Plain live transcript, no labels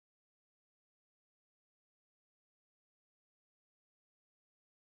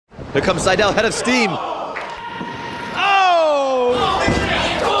Here comes Sydal, head of steam. Oh!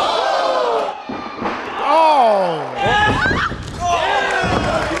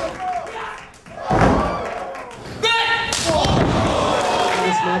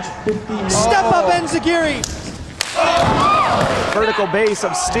 Step up, Enziguri! Vertical base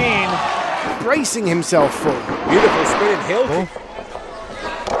of Steen, bracing himself for beautiful spinning heel kick.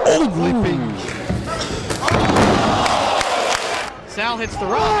 Leaping. Sal hits the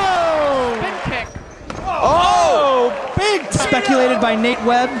rope. Spin kick. Oh, big! Speculated by Nate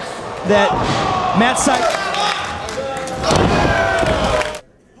Webb that Matt Sydal.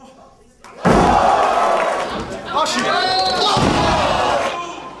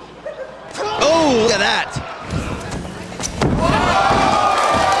 Oh, look at that.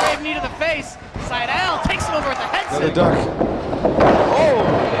 Brave knee to the face. Sydal takes him over with the headset. Another duck. Oh,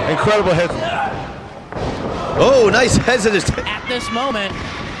 incredible hit. Oh, nice hesitant. At this moment,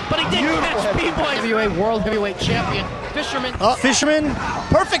 but he did catch B-Boy. Heavyweight World Heavyweight Champion. Fisherman. Fisherman,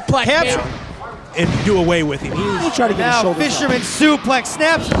 perfect plex. Capture. And do away with him. He's trying to get his Now shoulders Fisherman suplex,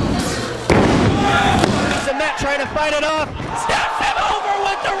 snaps. And Matt trying to fight it off. Snaps him over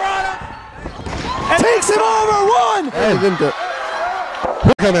with the runner. takes him over, one!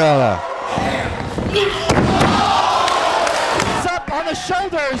 It's up on the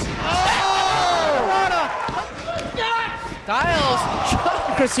shoulders. Styles.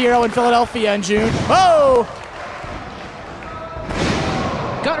 Chris Hero in Philadelphia in June. Oh!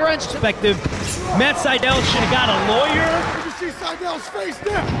 Gut wrench. Perspective. Matt Sydal should have got a lawyer. You can see Sydal's face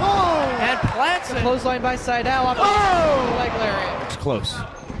there. Oh! And plants a clothesline by Sydal off the leg lariat. It's close.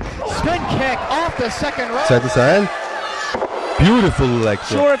 Spin kick off the second rope. Side to side. Beautiful leg kick.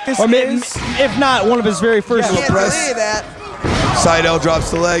 Sure if this Or is... if not, one of his very first press. Sydal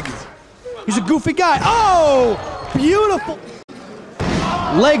drops the leg. He's a goofy guy. Oh! Beautiful.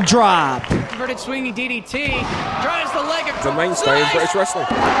 Leg drop. Inverted swinging DDT. Drives the leg across. The mainstay in British wrestling.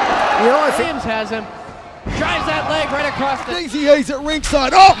 You know, I think... Williams has him. Drives that leg right across the... Daisy Hayes at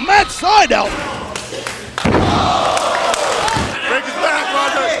ringside. Oh, Matt Sydal. Break his back,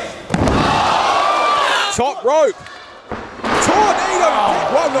 Roger. Top rope. Tornado.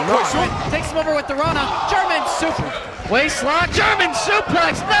 Well, not quite sure. Takes him over with the Rona. German suplex. Waist lock. German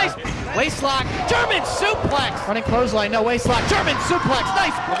suplex. Nice. Waist lock. German suplex. Running clothesline. No waist lock. German suplex.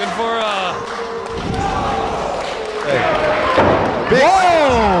 Nice. Looking for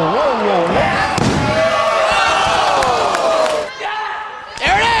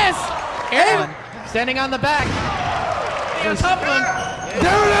There it is. And standing on the back. On top of him.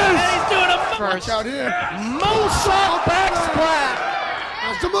 There it is. And he's doing a Watch out here. moonsault back splat.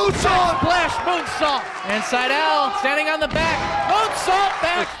 That's the moonsault. Splash moonsault. And Sydal standing on the back. Moonsault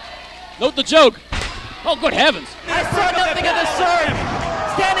back. Note the joke. Oh, good heavens. I saw nothing of the sort.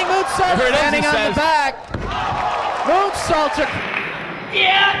 Standing moonsault. There it is, Standing he on says. the back. Moonsault.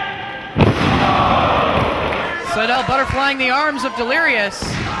 Yeah. Sydal butterflying the arms of Delirious.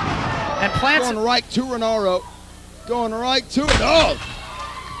 And plants. Going right to Renaro. Going right to it. Oh!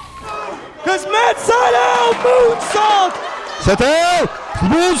 Because Matt Sydal moonsault. Sydal!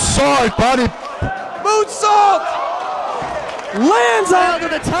 Moonsault, buddy. Moonsault. Lands Out on to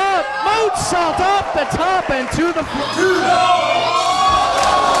the top. Moonsault off the top and to the floor.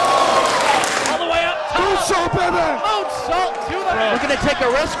 All the way up top. Moonsault, baby. Moonsault to the floor. We're going to take a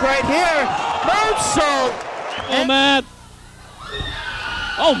risk right here. Moonsault. Oh, man.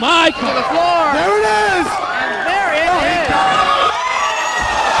 Oh, my To the God. floor. There it is. And there it is.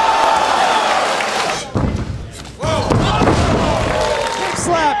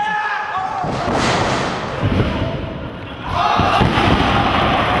 slap.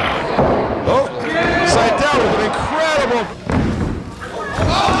 Oh, Sydal with an incredible.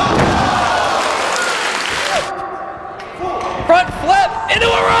 Front flip into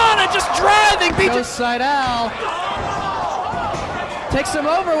a run and just driving. Goes Sydal. Takes him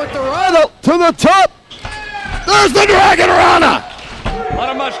over with the run. To the top. There's the Dragon Rana. Not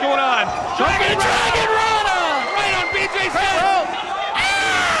a much going on. Dragon Rana! Right on BJ's head.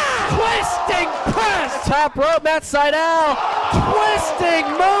 Twisting press. Top rope, Matt Sydal. Twisting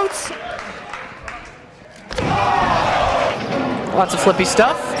moves. Lots of flippy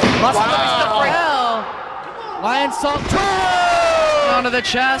stuff. Lots of flippy stuff for hell. Lion salt onto the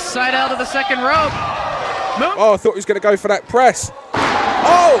chest. Sydal to the second rope. Oh, I thought he was going to go for that press.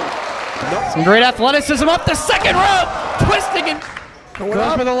 Oh! Some great athleticism up the second rope. Twisting and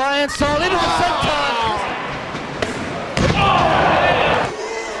goes for the lion salt into the senton.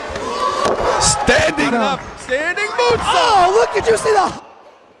 Standing up. Standing moonsault. Oh, look, did you see the...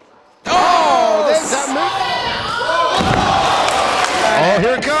 Oh, there's that move. Oh,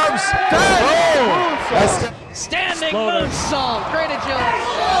 here it comes. Standing moonsault. Great agility.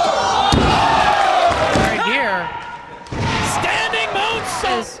 Right here. Standing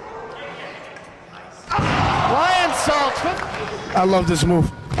moonsault. Lion salt. I love this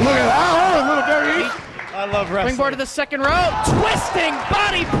move. Look at that. Oh, a little variation. I love wrestling. Springboard to the second row. Twisting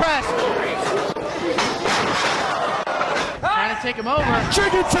body press. Trying to take him over.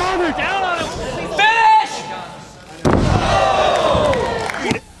 Chicken tonic. Down on him. Finish!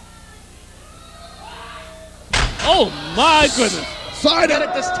 Oh my goodness. Side Got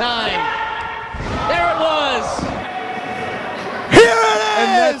it this time. There it was. Here it is. And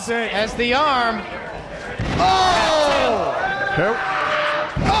that's it. As the arm. Oh.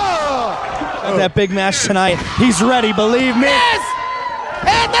 At that big match tonight. He's ready, believe me. Yes!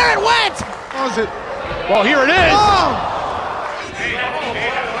 And there it went! What was it? Well, here it is. Oh.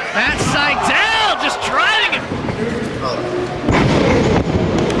 Matt Sydal just driving it.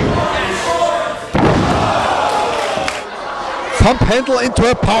 Pump handle into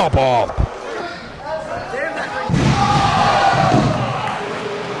a powerbomb.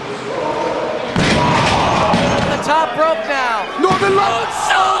 The top rope now. Northern Lights.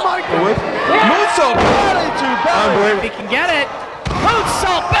 Oh my God. Moonsault. If he can get it.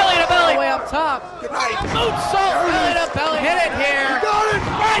 Moonsault belly to belly. Way up top. Good night. Moonsault belly to belly. Hit it here. Got it.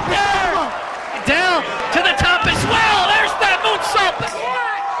 Right there. Down to the top as well. There's that moonsault.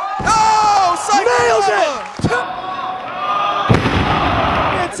 Oh, Nails it.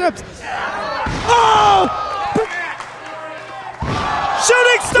 Oh!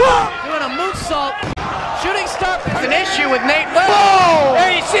 Shooting star! Doing a moonsault. Shooting star. It's an issue with Nate Webb. There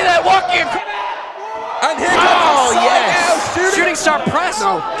you see that walking. And here comes the yes. shooting. Shooting star press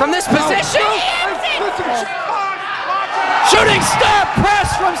from this position. Shooting star press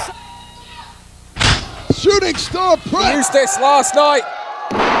from. Shooting star He press. used this last night.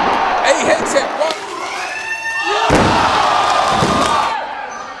 He hits it.